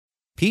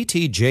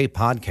PTJ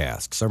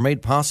podcasts are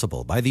made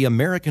possible by the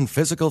American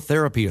Physical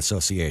Therapy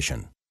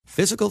Association.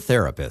 Physical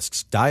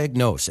therapists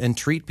diagnose and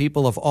treat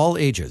people of all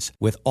ages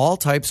with all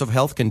types of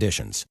health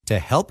conditions to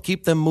help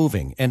keep them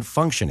moving and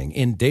functioning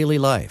in daily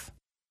life.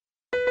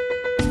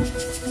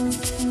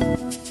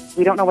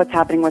 We don't know what's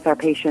happening with our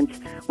patients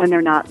when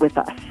they're not with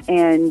us.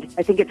 And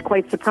I think it's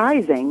quite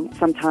surprising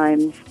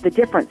sometimes the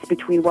difference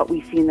between what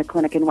we see in the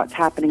clinic and what's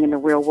happening in the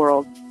real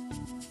world.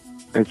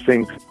 I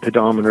think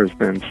pedometers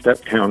and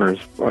step counters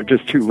are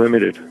just too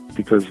limited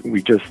because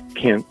we just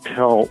can't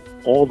tell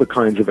all the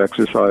kinds of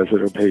exercise that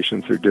our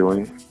patients are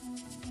doing.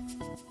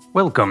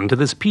 Welcome to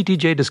this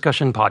PTJ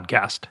discussion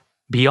podcast,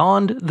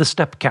 Beyond the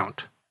Step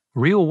Count,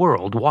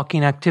 Real-World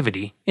Walking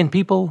Activity in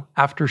People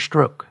After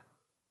Stroke.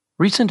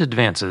 Recent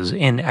advances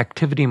in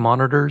activity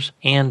monitors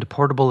and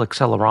portable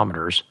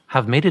accelerometers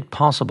have made it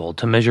possible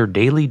to measure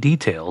daily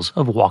details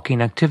of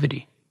walking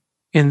activity.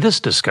 In this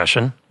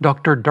discussion,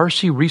 Dr.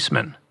 Darcy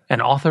Reisman, an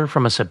author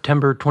from a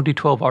September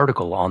 2012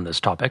 article on this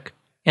topic,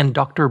 and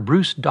Dr.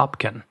 Bruce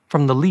Dopkin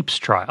from the LEAPS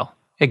trial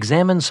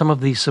examine some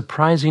of the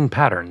surprising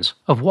patterns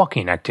of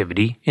walking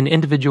activity in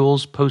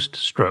individuals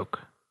post-stroke.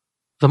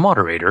 The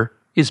moderator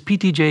is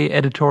PTJ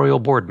editorial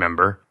board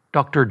member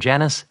Dr.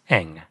 Janice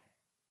Eng.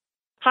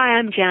 Hi,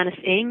 I'm Janice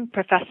Eng,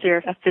 Professor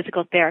of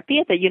Physical Therapy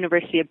at the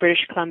University of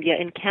British Columbia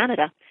in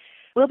Canada.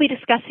 We'll be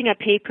discussing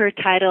a paper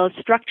titled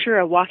Structure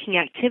of Walking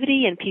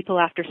Activity in People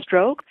After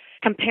Stroke,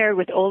 compared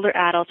with older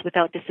adults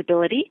without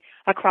disability,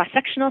 a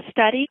cross-sectional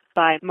study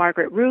by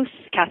Margaret Roos,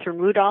 Catherine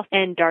Rudolph,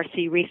 and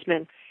Darcy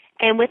Reisman.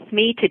 And with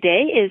me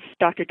today is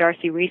Dr.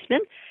 Darcy Reisman,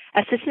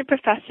 Assistant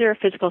Professor of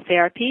Physical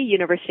Therapy,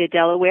 University of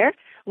Delaware.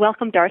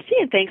 Welcome, Darcy,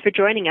 and thanks for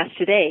joining us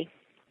today.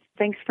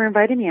 Thanks for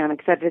inviting me. I'm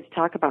excited to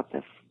talk about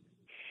this.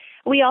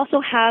 We also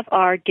have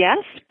our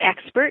guest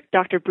expert,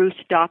 Dr. Bruce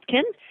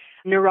Dopkin,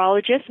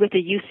 neurologist with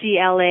the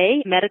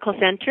UCLA Medical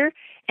Center,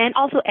 and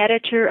also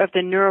editor of the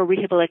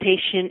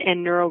Neurorehabilitation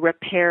and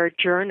Neurorepair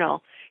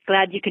Journal.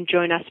 Glad you can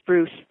join us,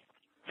 Bruce.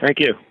 Thank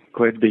you.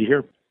 Glad to be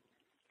here.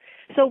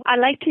 So I'd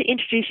like to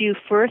introduce you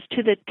first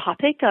to the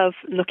topic of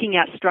looking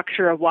at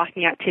structure of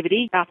walking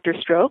activity after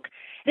stroke.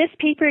 This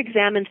paper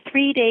examines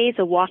 3 days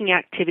of walking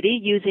activity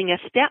using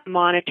a step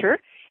monitor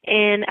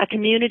in a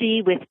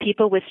community with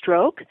people with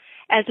stroke,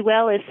 as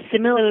well as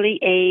similarly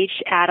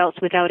aged adults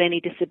without any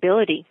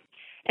disability.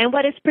 And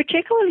what is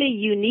particularly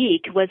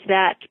unique was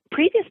that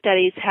previous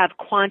studies have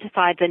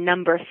quantified the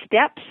number of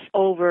steps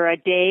over a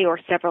day or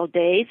several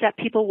days that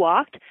people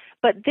walked,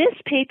 but this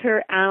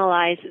paper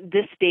analyzed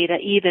this data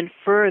even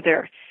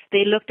further.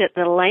 They looked at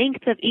the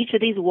length of each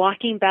of these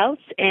walking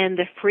bouts and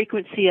the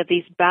frequency of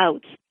these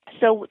bouts.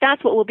 So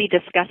that's what we'll be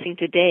discussing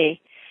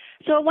today.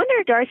 So I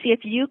wonder, Darcy, if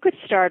you could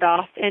start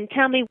off and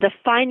tell me the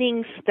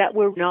findings that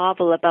were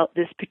novel about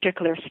this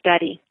particular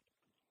study.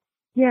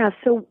 Yeah,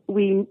 so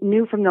we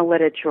knew from the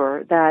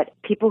literature that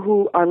people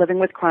who are living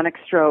with chronic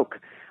stroke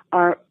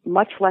are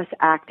much less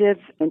active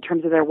in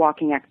terms of their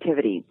walking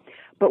activity.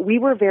 But we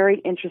were very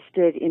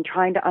interested in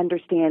trying to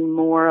understand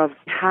more of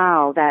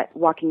how that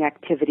walking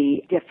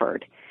activity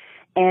differed.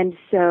 And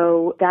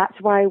so that's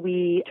why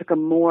we took a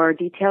more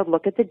detailed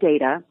look at the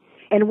data.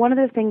 And one of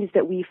the things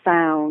that we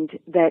found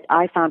that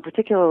I found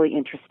particularly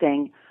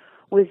interesting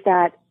was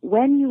that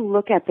when you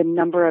look at the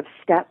number of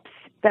steps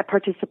that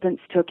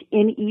participants took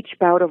in each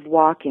bout of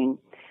walking,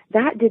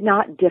 that did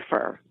not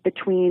differ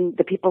between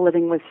the people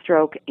living with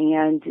stroke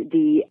and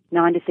the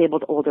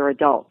non-disabled older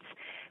adults.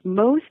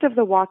 Most of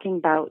the walking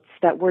bouts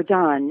that were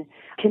done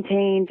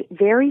contained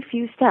very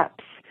few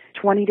steps,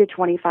 20 to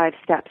 25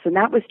 steps, and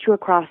that was true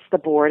across the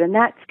board, and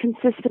that's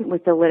consistent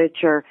with the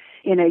literature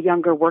in a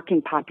younger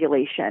working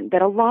population,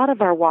 that a lot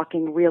of our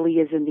walking really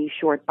is in these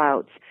short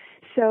bouts.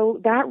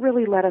 So that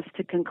really led us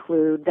to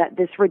conclude that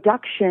this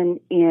reduction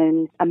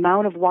in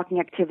amount of walking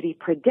activity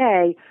per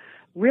day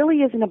really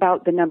isn't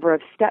about the number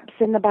of steps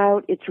in the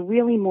bout. It's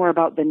really more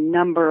about the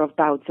number of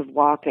bouts of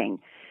walking.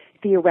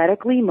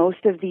 Theoretically,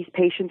 most of these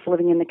patients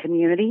living in the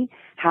community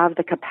have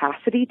the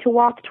capacity to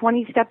walk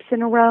 20 steps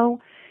in a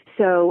row.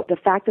 So the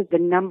fact that the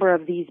number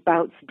of these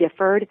bouts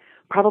differed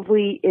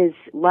probably is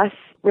less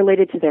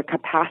related to their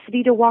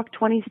capacity to walk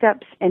 20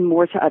 steps and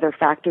more to other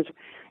factors.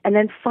 And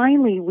then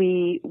finally,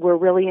 we were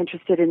really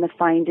interested in the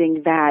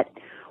finding that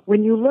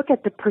when you look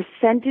at the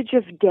percentage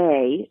of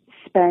day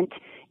spent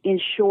in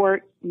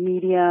short,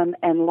 medium,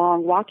 and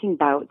long walking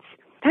bouts,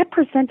 that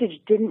percentage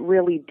didn't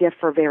really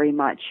differ very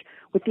much,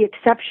 with the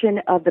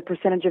exception of the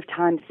percentage of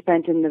time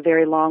spent in the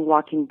very long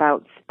walking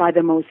bouts by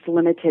the most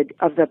limited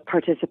of the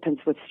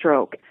participants with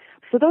stroke.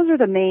 So those are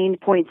the main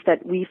points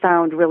that we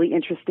found really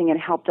interesting and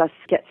helped us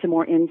get some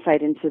more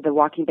insight into the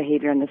walking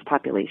behavior in this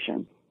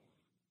population.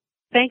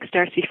 Thanks,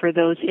 Darcy, for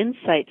those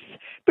insights.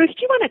 Bruce,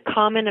 do you want to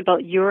comment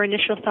about your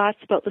initial thoughts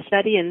about the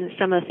study and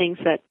some of the things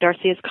that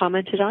Darcy has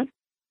commented on?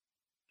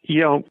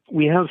 Yeah,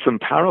 we have some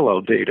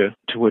parallel data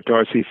to what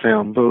Darcy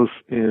found, both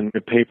in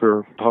a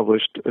paper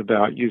published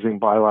about using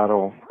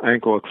bilateral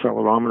ankle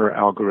accelerometer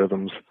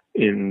algorithms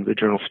in the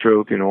journal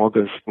Stroke in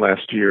August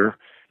last year,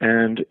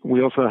 And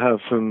we also have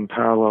some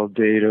parallel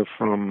data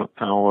from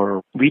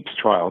our LEAPS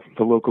trial,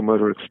 the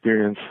Locomotor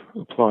Experience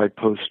Applied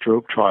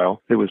Post-Stroke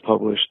trial that was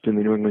published in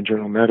the New England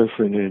Journal of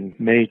Medicine in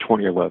May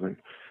 2011.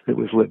 It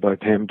was led by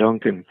Pam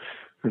Duncan.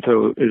 And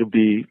so it'll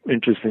be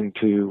interesting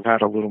to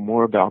add a little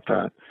more about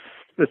that.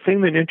 The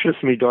thing that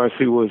interests me,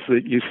 Darcy, was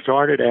that you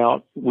started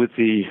out with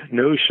the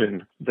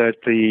notion that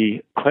the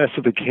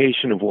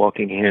classification of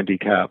walking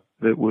handicap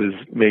that was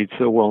made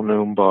so well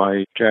known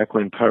by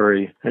Jacqueline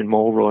Perry and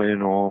Mulroy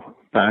and all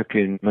back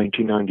in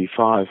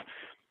 1995,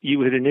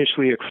 you had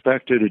initially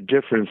expected a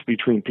difference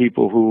between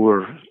people who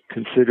were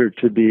considered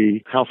to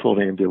be household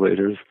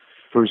ambulators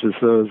versus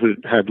those that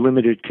had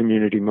limited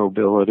community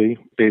mobility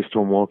based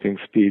on walking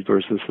speed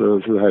versus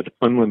those who had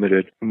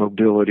unlimited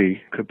mobility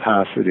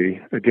capacity,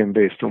 again,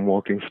 based on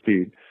walking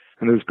speed.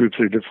 And those groups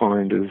are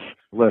defined as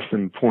less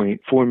than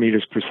 0.4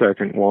 meters per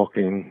second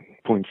walking,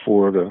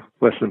 0.4 to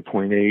less than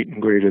 0.8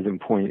 and greater than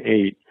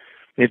 0.8.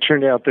 It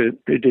turned out that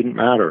it didn't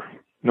matter.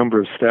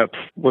 Number of steps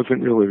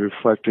wasn't really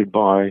reflected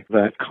by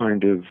that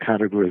kind of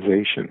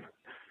categorization.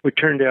 It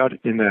turned out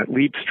in that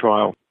LEAPS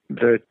trial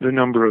that the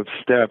number of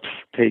steps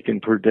taken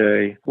per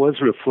day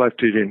was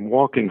reflected in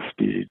walking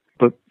speed,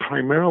 but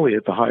primarily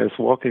at the highest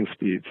walking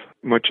speeds,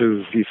 much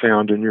as you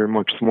found in your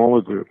much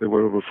smaller group. There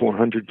were over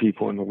 400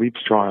 people in the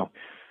LEAPS trial.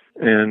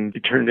 And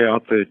it turned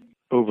out that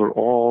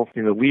overall,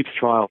 in the LEAPS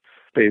trial,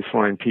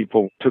 baseline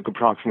people took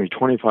approximately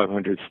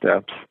 2,500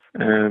 steps.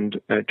 And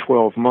at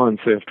 12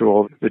 months, after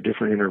all the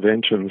different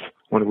interventions,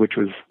 one of which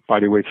was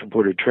bodyweight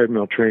supported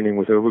treadmill training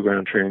with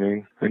overground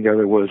training, and the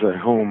other was a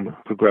home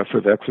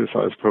progressive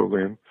exercise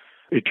program,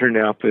 it turned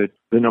out that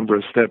the number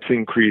of steps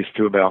increased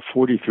to about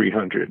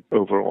 4,300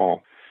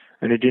 overall.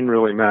 And it didn't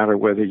really matter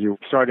whether you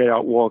started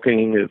out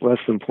walking at less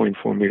than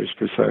 0.4 meters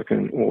per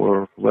second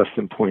or less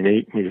than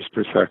 0.8 meters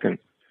per second.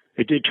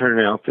 It did turn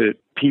out that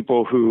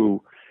people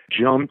who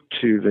jumped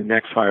to the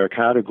next higher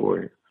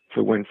category,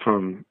 so went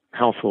from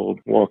household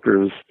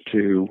walkers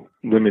to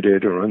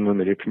limited or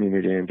unlimited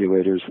community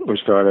ambulators, or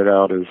started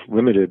out as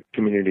limited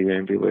community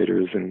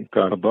ambulators and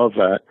got above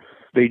that,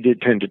 they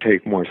did tend to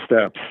take more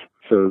steps.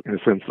 So in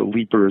a sense, the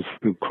leapers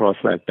who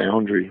crossed that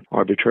boundary,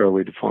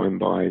 arbitrarily defined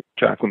by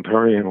Jacqueline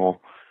Perry and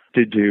all,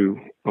 did do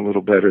a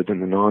little better than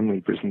the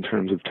non-leapers in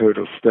terms of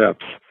total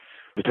steps.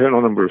 The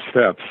total number of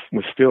steps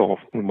was still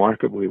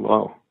remarkably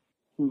low.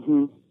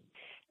 Mm-hmm.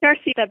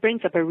 Darcy, that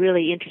brings up a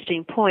really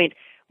interesting point,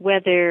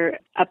 whether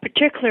a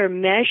particular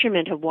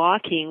measurement of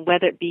walking,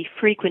 whether it be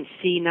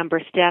frequency, number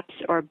of steps,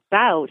 or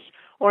bouts,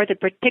 or the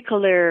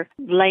particular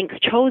length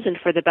chosen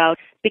for the bout,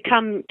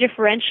 become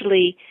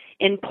differentially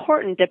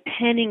important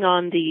depending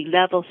on the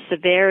level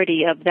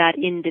severity of that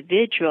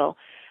individual.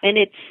 And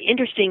it's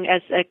interesting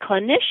as a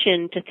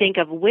clinician to think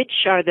of which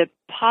are the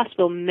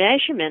possible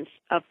measurements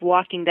of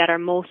walking that are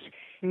most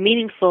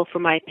meaningful for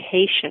my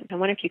patient. I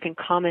wonder if you can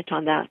comment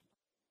on that.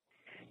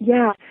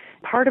 Yeah,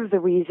 part of the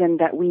reason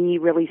that we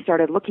really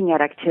started looking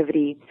at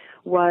activity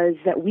was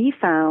that we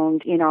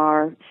found in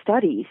our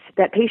studies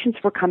that patients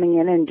were coming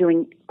in and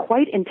doing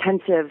quite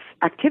intensive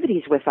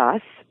activities with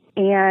us.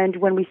 And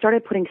when we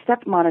started putting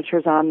step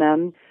monitors on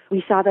them,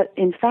 we saw that,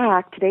 in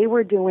fact, they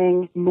were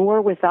doing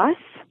more with us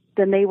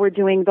than they were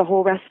doing the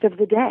whole rest of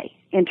the day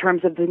in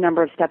terms of the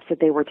number of steps that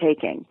they were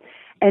taking.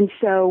 And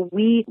so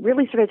we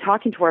really started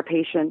talking to our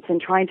patients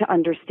and trying to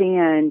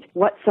understand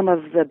what some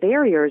of the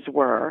barriers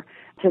were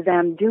to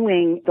them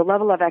doing the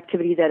level of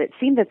activity that it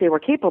seemed that they were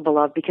capable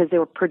of because they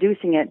were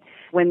producing it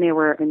when they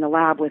were in the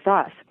lab with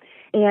us.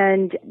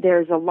 And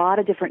there's a lot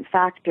of different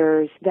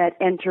factors that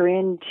enter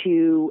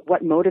into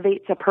what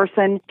motivates a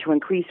person to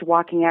increase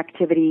walking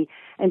activity.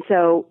 And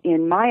so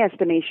in my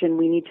estimation,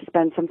 we need to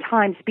spend some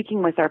time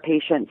speaking with our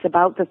patients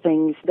about the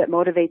things that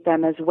motivate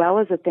them as well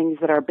as the things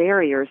that are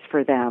barriers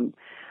for them,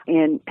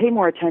 and pay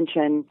more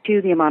attention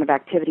to the amount of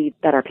activity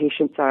that our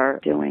patients are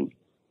doing.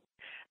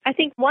 I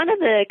think one of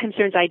the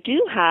concerns I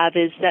do have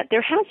is that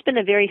there has been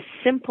a very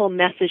simple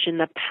message in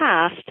the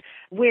past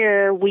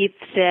where we've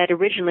said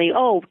originally,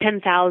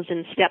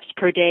 10,000 steps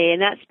per day,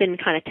 and that's been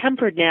kind of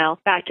tempered now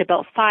back to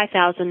about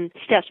 5,000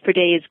 steps per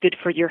day is good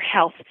for your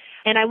health.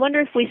 And I wonder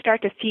if we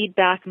start to feed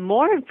back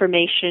more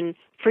information,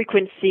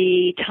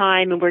 frequency,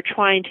 time, and we're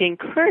trying to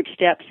encourage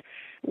steps,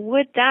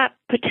 would that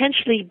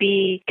potentially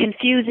be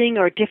confusing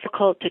or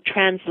difficult to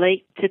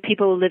translate to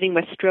people living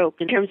with stroke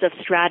in terms of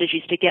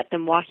strategies to get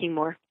them walking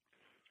more?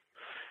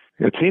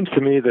 It seems to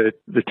me that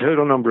the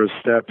total number of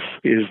steps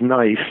is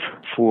nice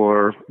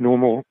for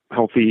normal,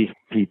 healthy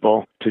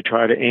people to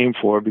try to aim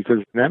for, because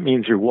that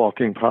means you're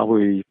walking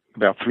probably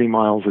about 3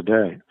 miles a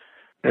day.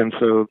 And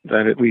so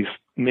that at least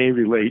may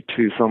relate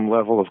to some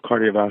level of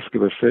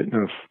cardiovascular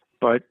fitness.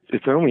 But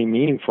it's only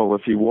meaningful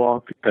if you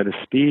walk at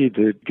a speed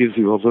that gives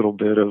you a little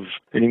bit of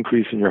an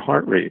increase in your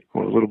heart rate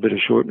or a little bit of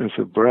shortness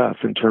of breath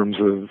in terms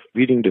of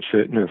leading to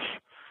fitness.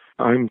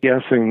 I'm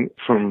guessing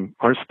from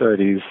our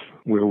studies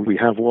where we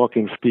have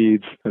walking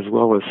speeds as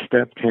well as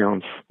step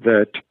counts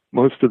that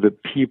most of the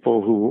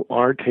people who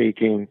are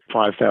taking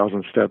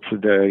 5,000 steps a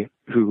day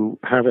who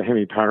have a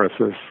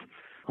hemiparesis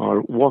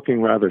are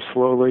walking rather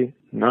slowly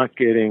not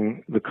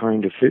getting the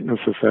kind of fitness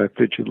effect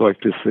that you'd like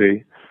to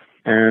see.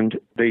 And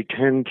they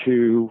tend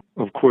to,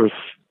 of course,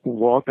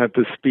 walk at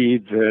the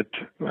speed that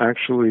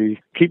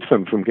actually keeps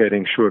them from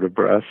getting short of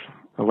breath,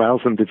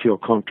 allows them to feel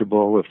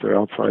comfortable if they're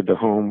outside the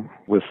home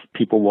with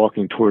people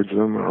walking towards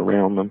them or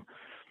around them.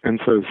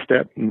 And so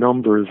step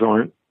numbers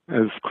aren't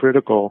as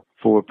critical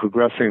for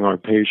progressing our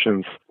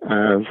patients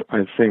as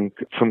I think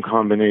some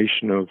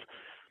combination of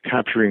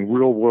capturing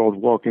real-world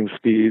walking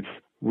speeds,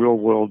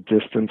 real-world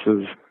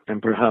distances,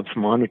 and perhaps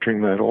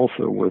monitoring that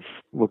also with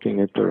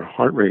looking at their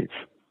heart rates.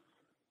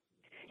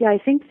 Yeah, I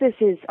think this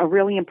is a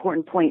really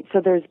important point.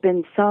 So there's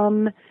been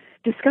some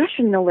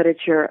discussion in the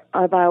literature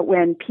about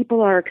when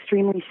people are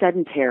extremely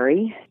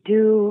sedentary,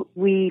 do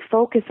we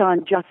focus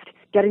on just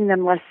getting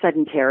them less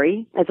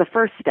sedentary as a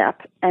first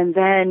step and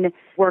then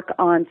work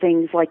on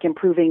things like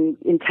improving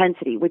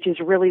intensity, which is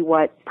really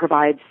what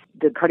provides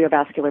the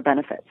cardiovascular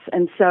benefits.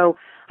 And so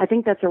I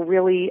think that's a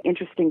really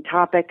interesting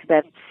topic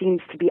that seems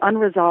to be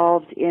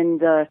unresolved in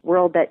the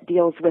world that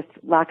deals with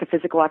lack of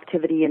physical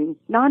activity in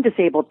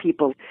non-disabled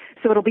people.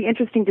 So it'll be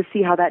interesting to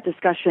see how that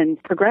discussion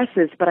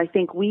progresses. But I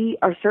think we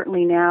are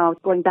certainly now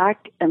going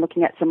back and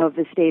looking at some of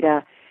this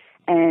data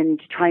and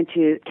trying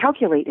to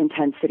calculate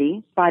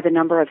intensity by the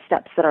number of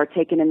steps that are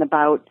taken in the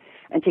bout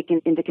and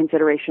taking into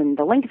consideration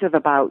the length of the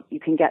bout. You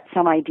can get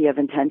some idea of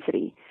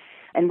intensity.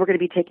 And we're going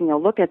to be taking a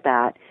look at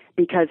that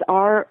because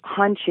our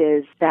hunch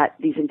is that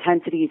these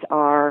intensities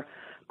are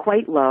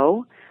quite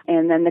low.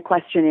 And then the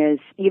question is,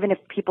 even if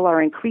people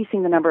are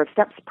increasing the number of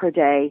steps per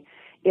day,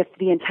 if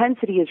the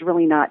intensity is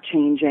really not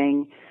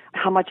changing,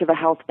 how much of a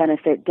health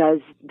benefit does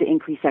the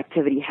increased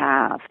activity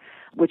have?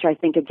 Which I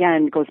think,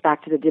 again, goes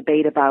back to the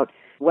debate about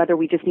whether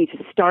we just need to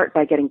start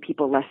by getting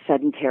people less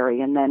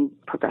sedentary and then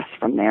progress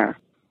from there.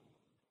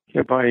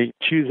 Yeah, by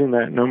choosing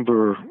that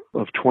number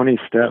of 20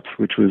 steps,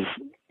 which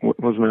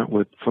wasn't that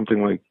what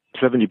something like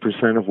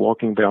 70% of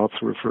walking bouts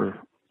were for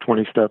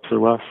 20 steps or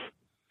less?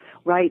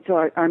 Right.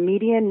 So our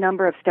median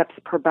number of steps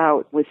per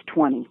bout was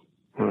 20.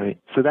 Right.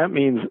 So that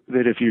means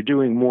that if you're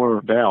doing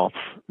more bouts,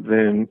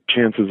 then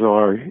chances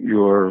are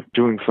you're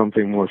doing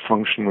something more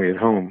functionally at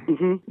home.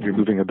 Mm-hmm. You're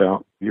moving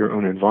about your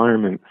own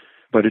environment,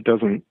 but it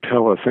doesn't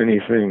tell us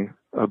anything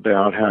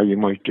about how you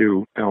might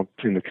do out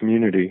in the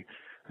community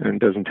and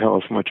doesn't tell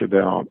us much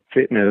about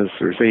fitness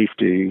or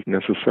safety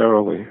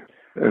necessarily.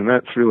 And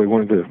that's really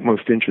one of the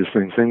most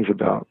interesting things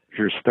about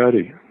your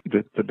study,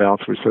 that the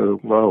bouts were so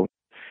low.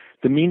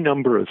 The mean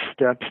number of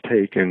steps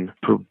taken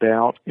per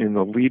bout in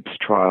the LEAPS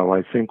trial,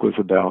 I think, was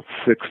about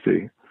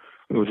 60.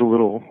 It was a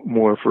little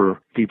more for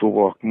people who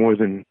walk more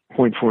than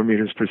 0.4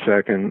 meters per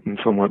second and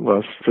somewhat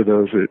less for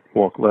those that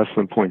walk less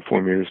than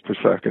 0.4 meters per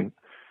second.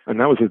 And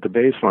that was at the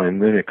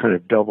baseline. Then it kind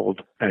of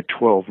doubled at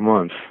 12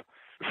 months.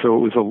 So it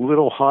was a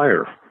little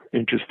higher,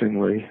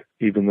 interestingly,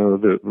 even though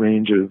the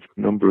range of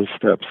number of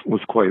steps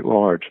was quite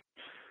large.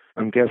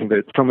 I'm guessing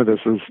that some of this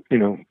is,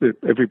 that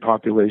every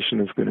population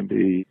is going to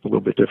be a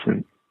little bit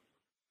different.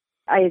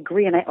 I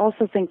agree, and I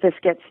also think this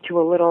gets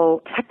to a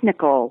little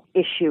technical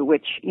issue,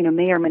 which,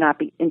 may or may not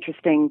be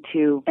interesting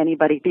to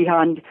anybody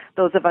beyond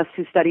those of us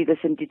who study this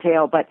in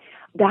detail, but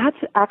that's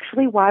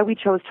actually why we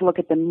chose to look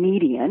at the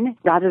median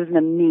rather than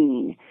the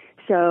mean.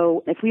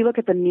 So if we look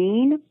at the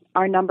mean,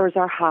 our numbers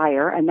are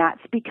higher, and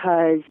that's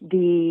because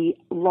the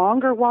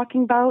longer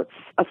walking bouts,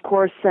 of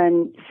course,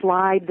 then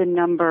slide the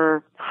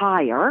number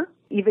higher.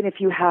 Even if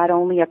you had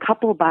only a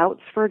couple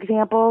bouts, for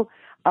example,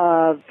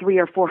 of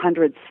 300 or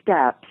 400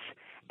 steps,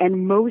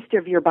 and most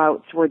of your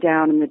bouts were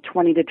down in the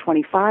 20 to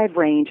 25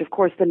 range, of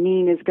course, the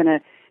mean is going to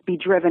be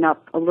driven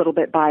up a little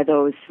bit by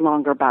those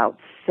longer bouts.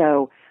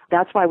 So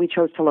that's why we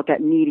chose to look at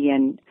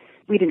median.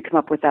 We didn't come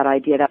up with that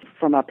idea. That's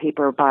from a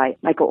paper by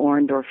Michael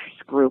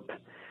Orendorf's group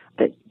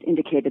that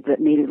indicated that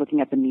maybe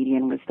looking at the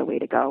median was the way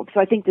to go. So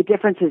I think the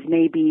differences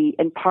may be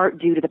in part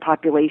due to the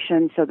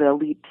population. So the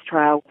LEAPS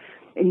trial,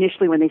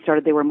 initially when they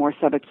started, they were more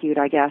subacute,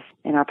 I guess,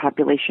 and our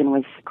population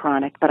was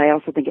chronic. But I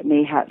also think it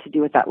may have to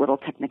do with that little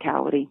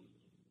technicality.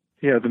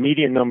 Yeah, the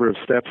median number of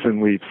steps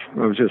in LEAPS,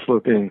 I was just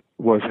looking,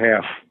 was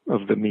half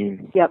of the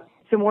mean. Yep,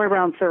 so more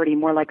around 30,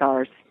 more like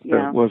ours.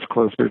 Yeah. It was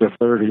closer to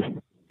 30.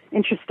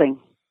 Interesting.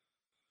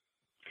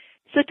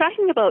 So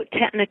talking about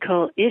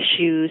technical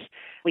issues,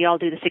 we all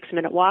do the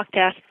 6-minute walk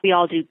test, we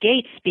all do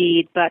gait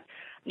speed, but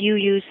you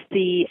use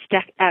the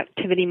step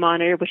activity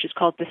monitor, which is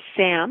called the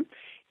SAM,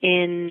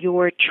 in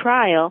your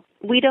trial.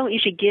 We don't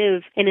usually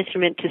give an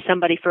instrument to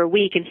somebody for a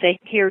week and say,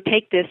 here,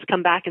 take this,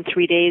 come back in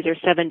 3 days or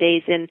 7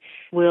 days, and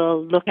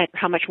we'll look at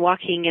how much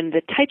walking and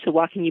the types of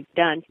walking you've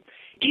done.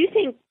 Do you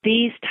think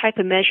these type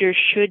of measures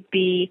should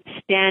be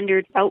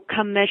standard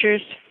outcome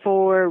measures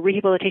for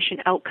rehabilitation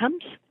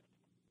outcomes?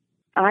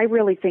 I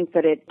really think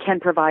that it can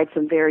provide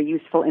some very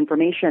useful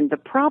information. The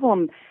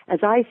problem, as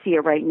I see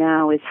it right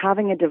now, is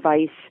having a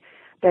device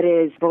that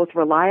is both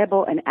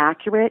reliable and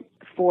accurate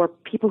for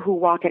people who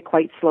walk at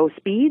quite slow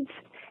speeds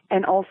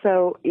and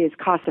also is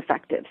cost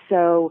effective.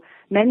 So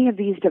many of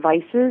these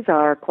devices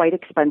are quite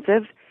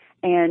expensive,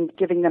 and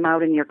giving them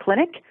out in your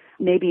clinic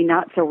maybe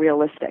not so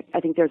realistic. I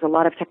think there's a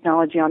lot of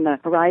technology on the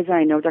horizon.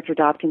 I know Dr.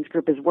 Dobkin's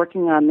group is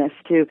working on this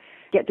to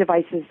get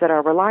devices that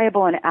are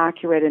reliable and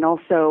accurate and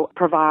also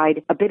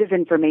provide a bit of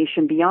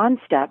information beyond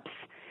steps.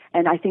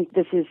 And I think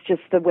this is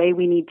just the way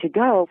we need to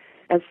go.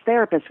 As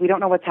therapists, we don't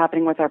know what's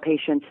happening with our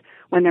patients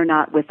when they're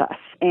not with us.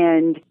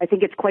 And I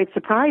think it's quite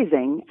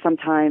surprising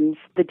sometimes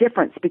the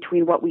difference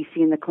between what we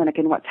see in the clinic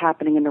and what's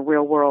happening in the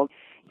real world.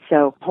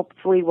 So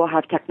hopefully we'll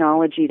have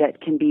technology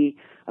that can be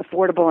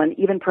affordable and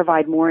even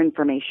provide more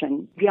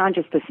information beyond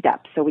just the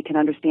steps so we can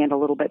understand a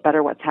little bit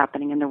better what's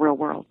happening in the real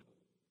world.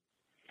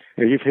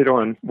 Yeah, you've hit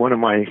on one of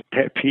my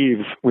pet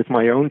peeves with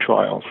my own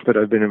trials that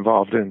I've been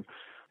involved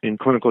in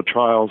clinical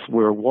trials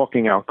where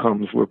walking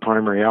outcomes were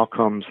primary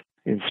outcomes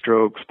in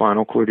stroke,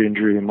 spinal cord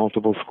injury, and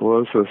multiple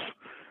sclerosis.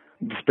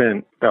 We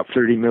spent about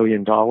 $30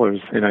 million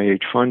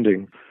NIH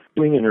funding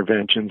doing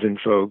interventions in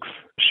folks,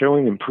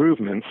 showing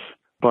improvements,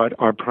 but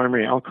our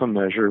primary outcome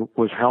measure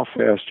was how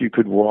fast you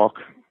could walk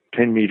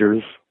 10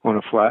 meters on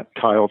a flat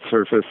tiled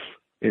surface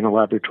in a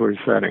laboratory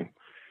setting.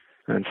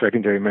 And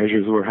secondary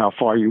measures were how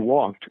far you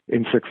walked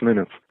in 6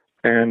 minutes.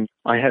 And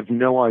I have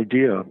no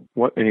idea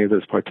what any of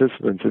those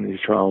participants in these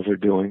trials are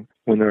doing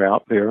when they're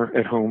out there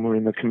at home or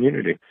in the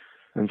community.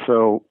 And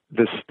so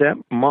the step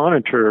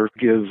monitor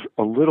gives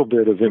a little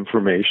bit of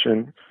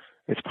information.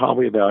 It's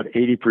probably about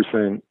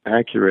 80%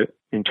 accurate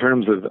in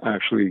terms of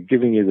actually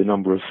giving you the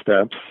number of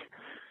steps.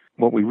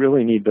 What we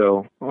really need,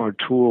 though, are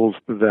tools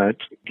that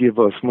give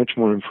us much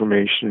more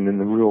information in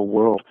the real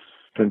world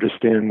to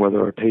understand whether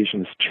our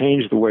patients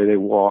change the way they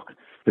walk,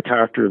 the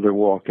character of their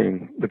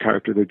walking, the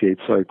character of their gait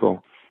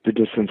cycle, the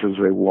distances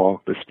they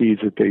walk, the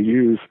speeds that they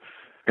use.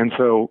 And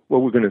so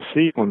what we're going to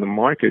see on the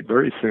market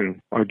very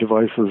soon are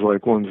devices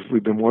like ones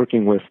we've been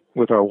working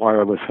with our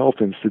Wireless Health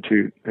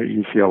Institute at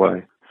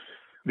UCLA.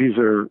 These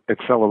are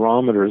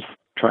accelerometers,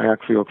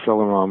 triaxial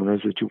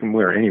accelerometers that you can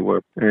wear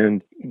anywhere.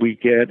 And we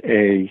get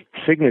a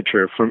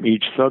signature from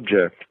each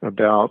subject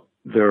about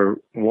their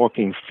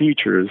walking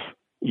features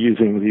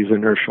using these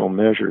inertial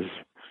measures.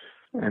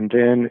 And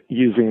then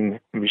using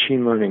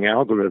machine learning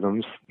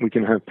algorithms, we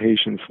can have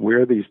patients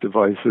wear these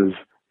devices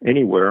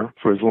anywhere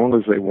for as long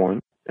as they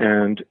want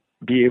and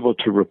be able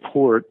to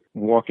report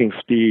walking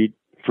speed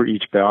for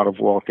each bout of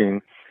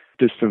walking,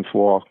 distance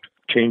walked,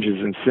 changes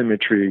in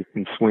symmetry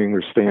in swing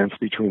or stance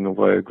between the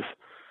legs,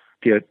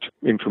 get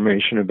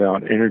information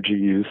about energy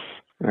use,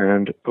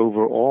 and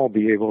overall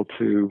be able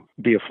to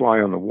be a fly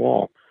on the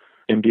wall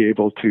and be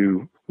able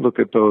to look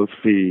at both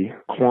the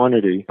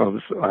quantity of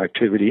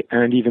activity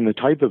and even the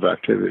type of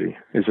activity.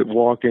 Is it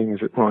walking? Is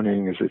it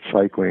running? Is it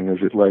cycling? Is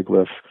it leg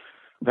lifts?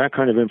 That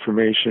kind of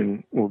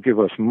information will give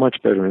us much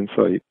better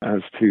insight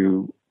as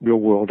to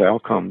real-world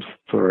outcomes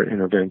for our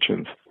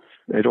interventions.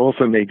 It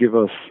also may give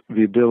us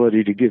the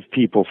ability to give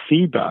people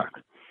feedback.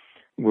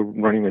 We're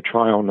running a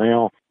trial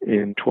now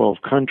in 12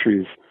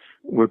 countries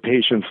where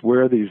patients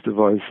wear these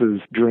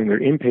devices during their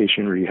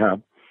inpatient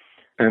rehab,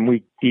 and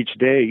we each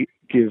day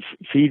give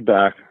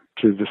feedback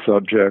to the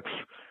subjects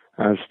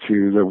as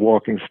to their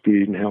walking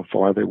speed and how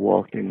far they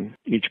walk in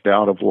each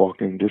bout of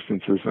walking,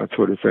 distances, that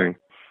sort of thing.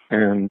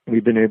 And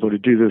we've been able to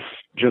do this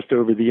just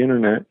over the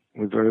internet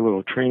with very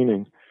little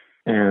training,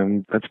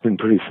 and that's been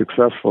pretty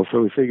successful.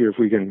 So we figure if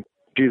we can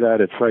do that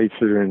at sites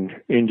that are in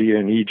India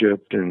and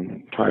Egypt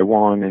and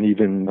Taiwan and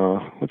even,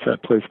 what's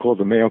that place called,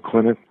 the Mayo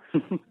Clinic,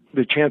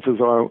 the chances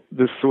are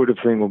this sort of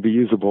thing will be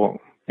usable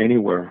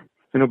anywhere.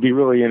 And it'll be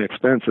really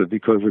inexpensive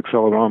because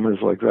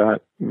accelerometers like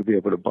that you'll be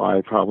able to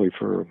buy probably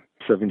for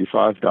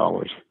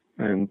 $75.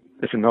 And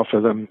if enough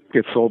of them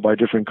get sold by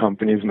different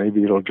companies,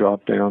 maybe it'll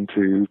drop down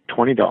to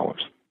 $20.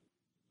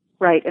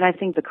 Right, and I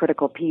think the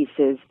critical piece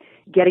is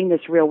getting this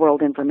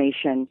real-world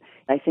information.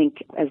 I think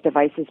as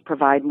devices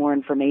provide more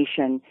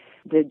information,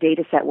 the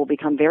data set will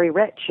become very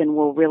rich and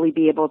we'll really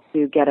be able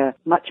to get a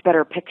much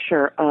better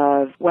picture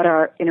of what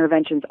our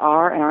interventions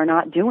are and are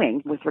not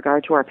doing with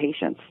regard to our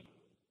patients.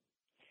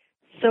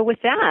 So with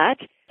that,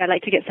 I'd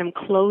like to get some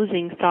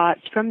closing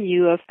thoughts from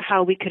you of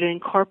how we could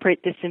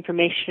incorporate this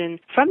information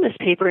from this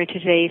paper into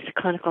today's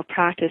clinical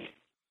practice.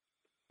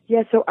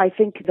 Yeah, so I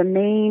think the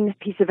main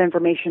piece of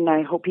information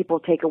I hope people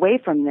take away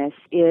from this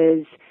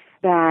is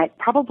that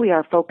probably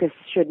our focus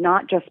should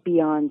not just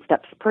be on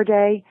steps per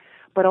day,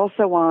 but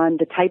also on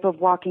the type of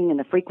walking and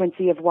the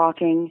frequency of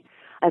walking.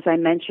 As I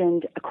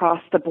mentioned,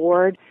 across the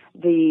board,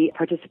 the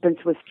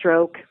participants with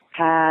stroke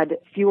had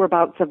fewer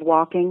bouts of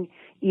walking,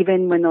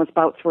 even when those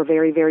bouts were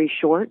very, very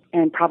short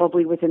and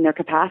probably within their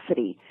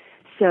capacity.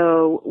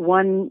 So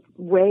one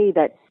way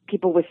that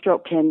people with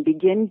stroke can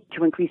begin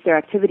to increase their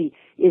activity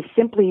is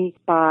simply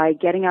by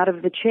getting out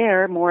of the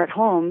chair more at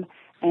home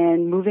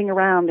and moving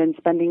around and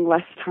spending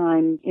less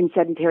time in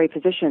sedentary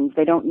positions.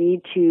 They don't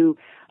need to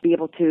be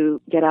able to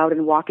get out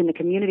and walk in the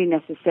community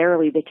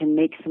necessarily. They can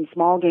make some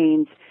small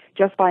gains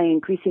just by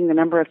increasing the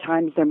number of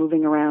times they're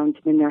moving around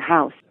in their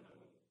house.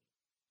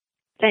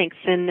 Thanks.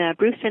 And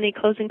Bruce, any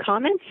closing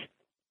comments?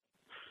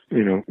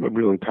 A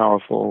really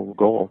powerful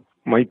goal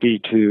might be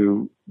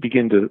to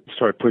begin to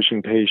start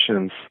pushing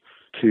patients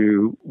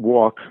to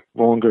walk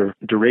longer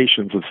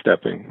durations of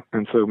stepping.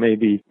 And so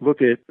maybe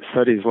look at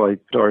studies like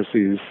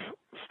Darcy's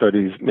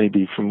studies,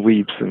 maybe from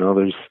LEAPS and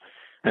others,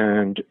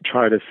 and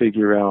try to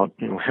figure out,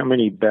 how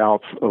many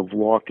bouts of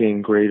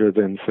walking greater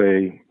than,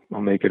 say,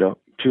 I'll make it up,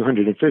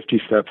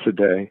 250 steps a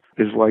day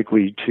is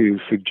likely to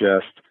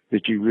suggest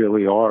that you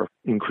really are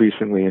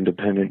increasingly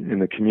independent in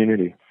the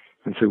community.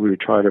 And so we would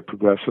try to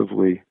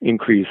progressively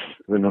increase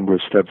the number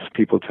of steps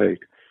people take.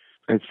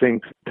 I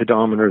think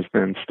pedometers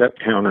and step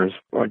counters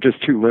are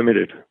just too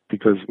limited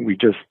because we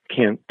just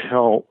can't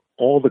tell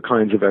all the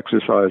kinds of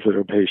exercise that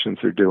our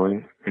patients are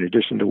doing in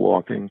addition to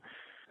walking.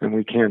 And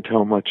we can't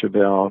tell much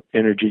about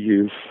energy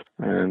use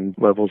and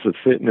levels of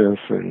fitness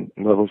and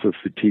levels of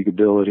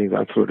fatigability,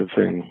 that sort of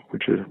thing,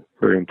 which are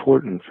very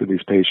important for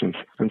these patients.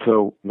 And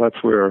so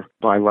that's where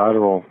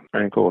bilateral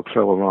ankle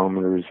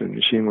accelerometers and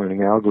machine learning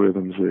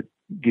algorithms that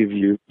give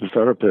you, the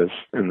therapist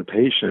and the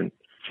patient,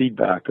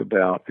 feedback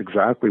about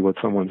exactly what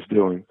someone's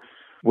doing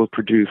will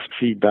produce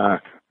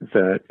feedback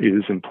that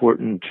is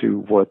important to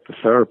what the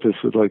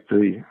therapist would like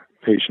the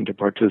patient to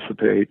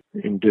participate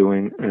in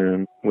doing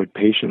and what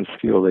patients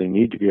feel they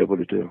need to be able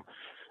to do.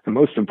 And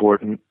most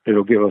important,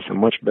 it'll give us a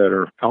much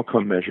better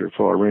outcome measure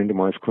for our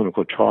randomized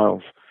clinical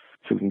trials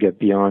so we can get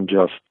beyond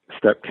just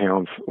step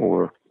counts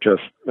or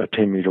just a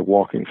 10-meter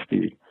walking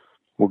speed.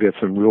 We'll get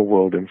some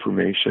real-world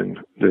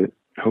information that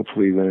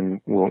hopefully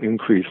then will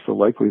increase the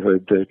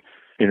likelihood that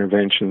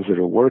interventions that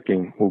are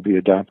working will be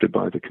adopted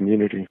by the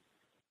community.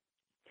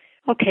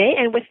 Okay,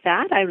 and with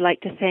that, I would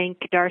like to thank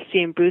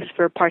Darcy and Bruce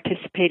for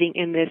participating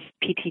in this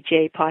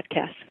PTJ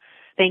podcast.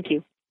 Thank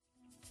you.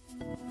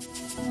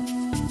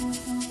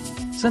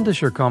 Send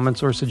us your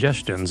comments or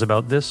suggestions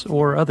about this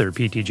or other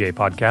PTJ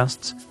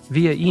podcasts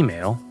via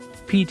email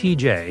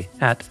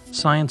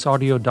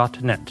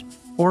ptj@scienceaudio.net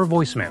or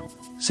voicemail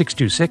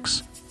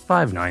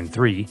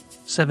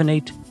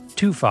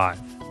 626-593-7825.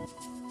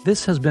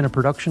 This has been a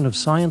production of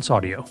Science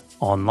Audio,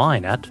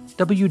 online at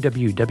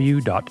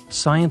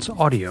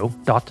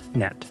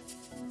www.scienceaudio.net.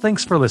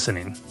 Thanks for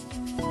listening.